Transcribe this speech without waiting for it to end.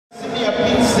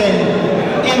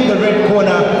in the red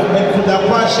corner and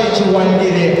Kudakwashe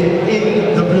Chiwandire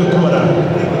in the blue corner.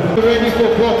 Are you ready for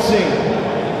boxing?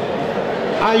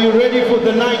 Are you ready for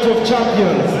the night of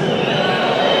champions?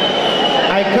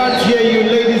 I can't hear you,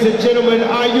 ladies and gentlemen.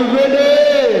 Are you ready?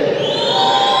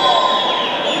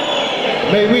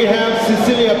 May we have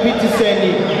Cicillia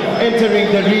Pitiseni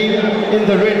entering the ring in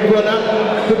the red corner,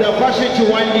 Kudakwashe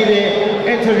Chiwandire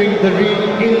entering the ring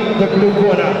in the blue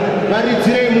corner.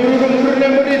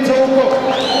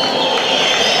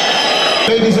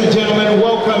 Ladies and gentlemen,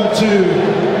 welcome to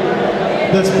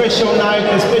the special night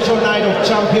of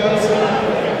champions,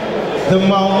 the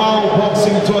Mau Mau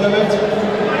boxing tournament.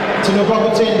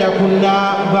 Tinopakutenda kuna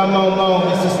va Mau Mau,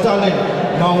 Mr. Stalin.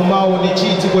 Mau Mau ni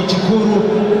chitiko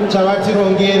chikuru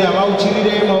chavatirongera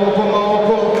vauchirire maoko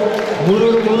maoko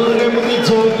murure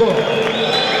munitoko.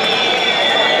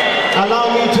 Allow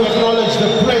me to acknowledge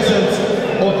the presence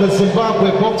of the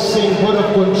Zimbabwe Boxing Board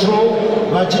of Control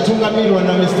vachitungamirirwa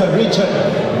na Mr. Richard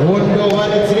Wondo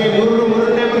varitire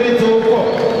murure munitoko.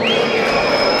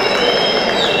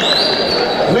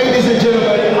 Ladies and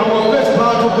gentlemen, our first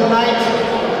part of the night,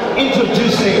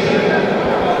 introducing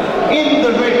in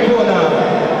the red corner,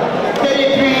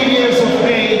 33 years of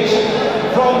age,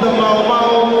 from the Mau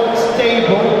Mau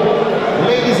stable.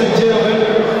 Ladies and gentlemen,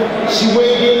 she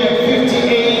weighed in at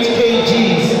 58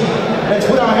 kgs. Let's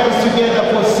put our hands together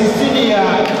for Cicillia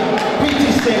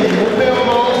Pitiseni.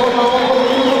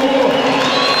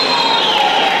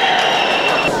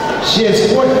 She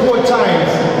has fought 4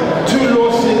 times, 2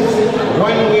 losses,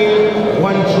 1 win,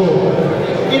 1 draw.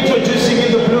 Introducing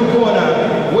in the blue corner,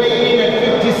 weighing in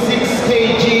at 56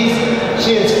 kgs,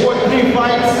 she has fought 3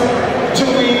 fights, 2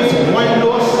 wins, 1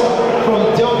 loss, from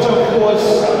Delta Force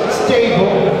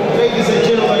stable. Ladies and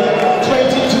gentlemen,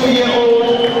 22-year-old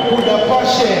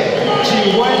Kudakwashe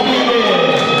Chiwandire.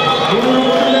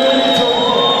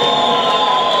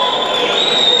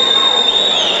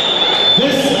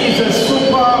 This is a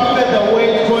super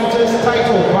featherweight contest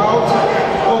title bout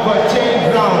over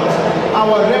 10 rounds.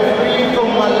 Our referee from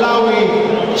Malawi,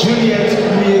 Juliet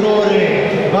Mirore.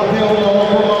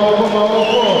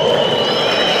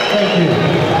 Thank you.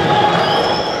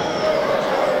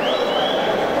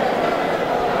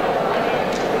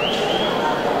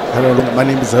 Hello, my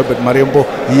name is Herbert Mariambo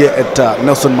here at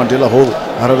Nelson Mandela Hall,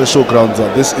 Harare Showgrounds.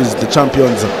 This is the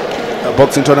Champions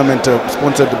Boxing Tournament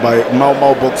sponsored by Mau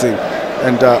Mau Boxing,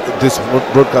 and this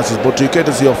broadcast is brought to you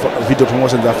courtesy of Video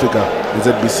Promotions Africa and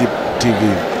ZBC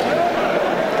TV.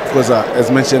 Of course, as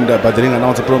mentioned by the ring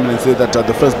announcer prominently, that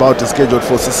the first bout is scheduled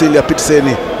for Cicillia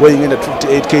Pitiseni, weighing in at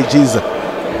 58 kgs,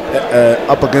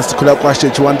 up against Kudakwashe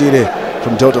Chiwandire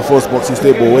from Delta Force Boxing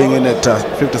Stable, weighing in at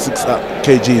 56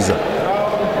 kgs.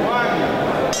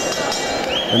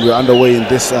 And we're underway in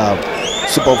this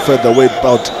super featherweight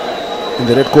bout. In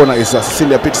the red corner is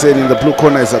Cicillia Pitiseni, in the blue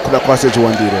corner is Kudakwashe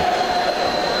Chiwandire.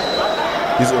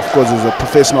 This, of course, is a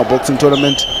professional boxing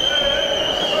tournament,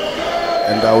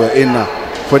 and we're in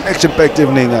for an action-packed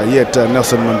evening here at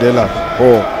Nelson Mandela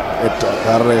Hall at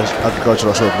Harare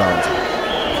Agricultural Showgrounds.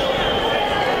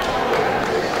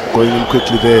 Going in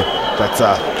quickly there, that's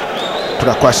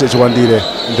Kudakwashe Chiwandire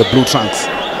in the blue trunks,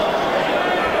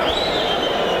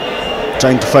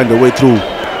 trying to find a way through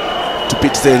to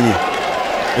Pitiseni.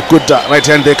 A good right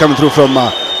hand there coming through from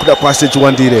Kudakwashe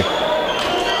Chiwandire.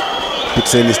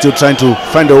 Pitiseni still trying to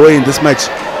find a way in this match,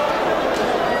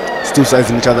 still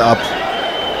sizing each other up,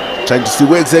 trying to see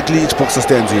where exactly each boxer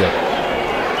stands here.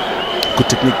 Good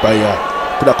technique by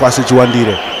Kudakwashe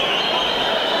Chiwandire.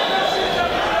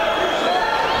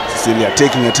 Cicillia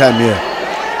taking her time here.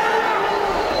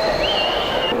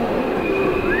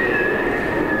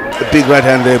 A big right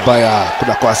hand there by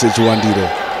Kudakwashe Chiwandire,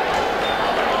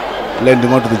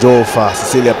 landing onto the jaw of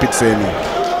Cicillia Pitiseni.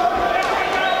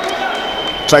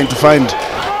 Trying to find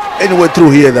any way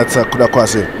through here, that's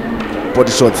Kudakwashe.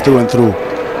 Body shots through and through.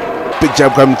 Big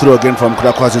jab coming through again from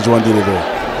Kudakwashe Chiwandire there.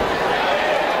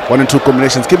 1 and 2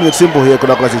 combinations, keeping it simple here,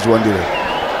 Kudakwashe Chiwandire.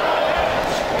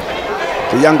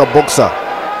 The younger boxer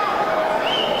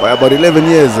by about 11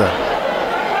 years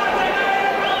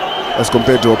as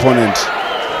compared to opponent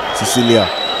Cicillia,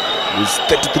 who is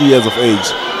 33 years of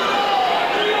age.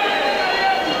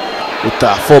 With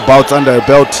 4 bouts under her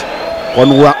belt, 1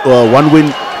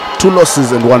 win, 2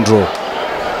 losses and 1 draw.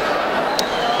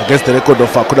 Against the record of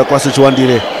Kudakwashe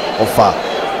Chiwandire of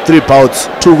 3 bouts,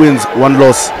 2 wins, 1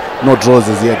 loss, no draws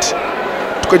as yet.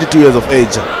 22 years of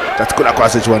age, that's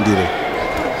Kudakwashe Chiwandire.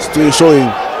 Still showing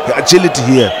her agility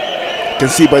here. You can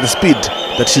see by the speed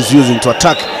that she's using to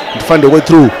attack and find a way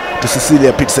through to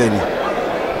Cicillia Pitiseni.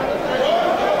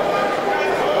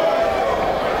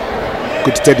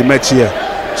 Good steady match here,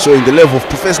 showing the level of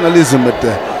professionalism at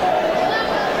the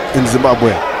in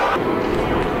Zimbabwe.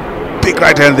 Big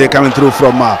right hand there coming through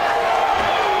from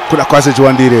Kudakwashe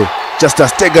Chiwandire. Just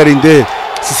staggering there.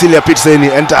 Cicillia Pitiseni,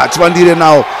 and Chiwandire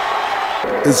now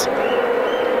is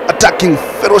attacking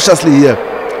ferociously here.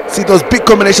 See those big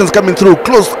combinations coming through.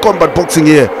 Close combat boxing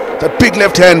here. That big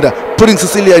left hand putting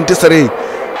Cicillia in disarray.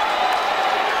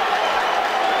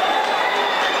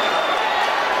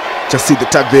 Just see the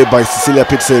tag there by Cicillia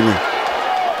Pitiseni.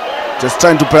 Just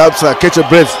trying to perhaps catch a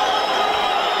breath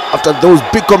after those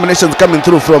big combinations coming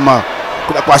through from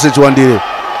Kudakwashe Chiwandire.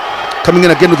 Coming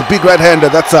in again with a big right hand.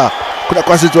 That's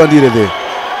Kudakwashe Chiwandire there.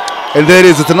 And there it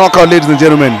is. It's a knockout, ladies and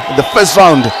gentlemen. In the first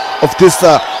round of this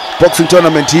boxing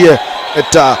tournament here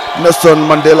at Nelson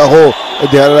Mandela Hall at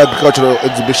the Harare Agricultural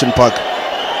Exhibition Park.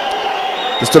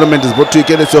 This tournament is brought to you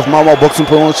courtesy of Mau Mau Boxing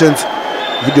Promotions,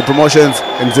 Video Promotions,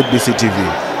 and ZBC TV.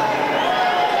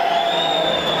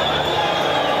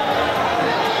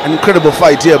 An incredible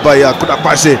fight here by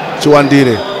Kudakwashe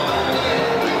Chiwandire,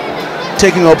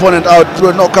 taking our opponent out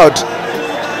through a knockout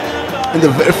in the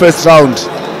very first round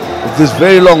of this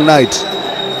very long night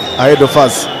ahead of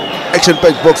us.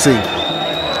 Action-packed boxing.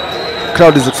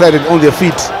 Crowd is excited on their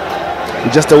feet.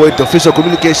 We just await official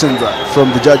communications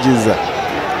from the judges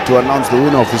to announce the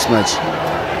winner of this match.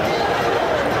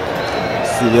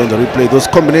 See there on the replay those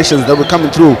combinations that were coming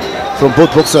through from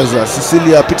both boxers,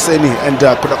 Cicillia Pitiseni and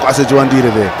Kudakwashe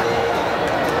Chiwandire there.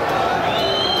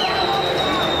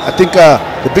 I think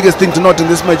the biggest thing to note in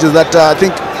this match is that I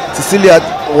think Cicillia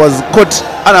was caught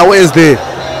unawares there.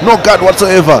 No guard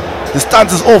whatsoever. The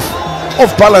stance is off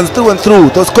balance through and through.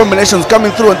 Those combinations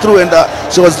coming through and through, and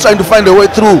she was trying to find a way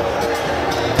through,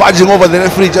 barging over the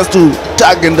referee just to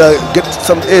tag and get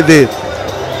some air there.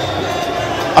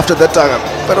 After that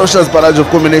ferocious barrage of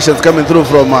combinations coming through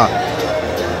from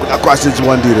Kudakwashe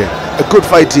Chiwandire. A good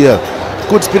fight here,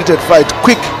 good spirited fight,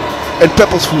 quick and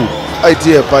purposeful fight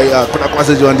here by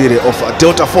Kudakwashe Chiwandire of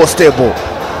Delta 4 stable.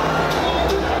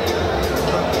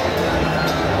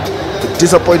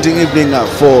 Disappointing evening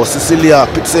for Cicillia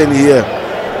Pitiseni here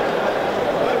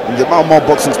in the Mau Mau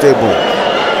boxing stable.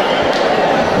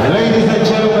 Ladies and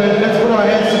gentlemen, let's put our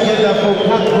hands together for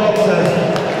both boxers.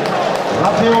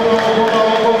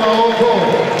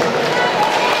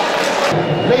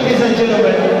 Ladies and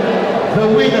gentlemen, the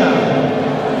winner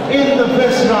in the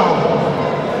first round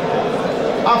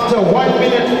after 1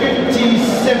 minute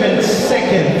 57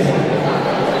 seconds,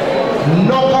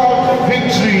 knockout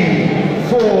victory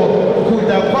for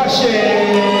Kudakwashe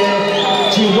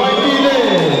Chiwandire.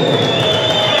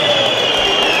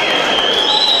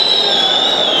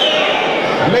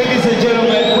 Ladies and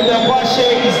gentlemen, Kudakwashe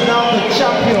is now the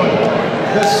champion,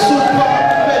 the super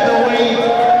featherweight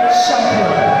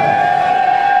champion.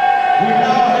 We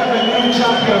now have a new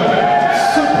champion,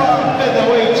 super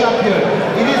featherweight champion.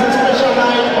 It is a special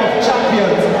night of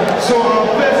champions. So our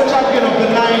first champion of the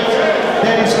night,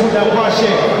 that is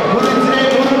Kudakwashe.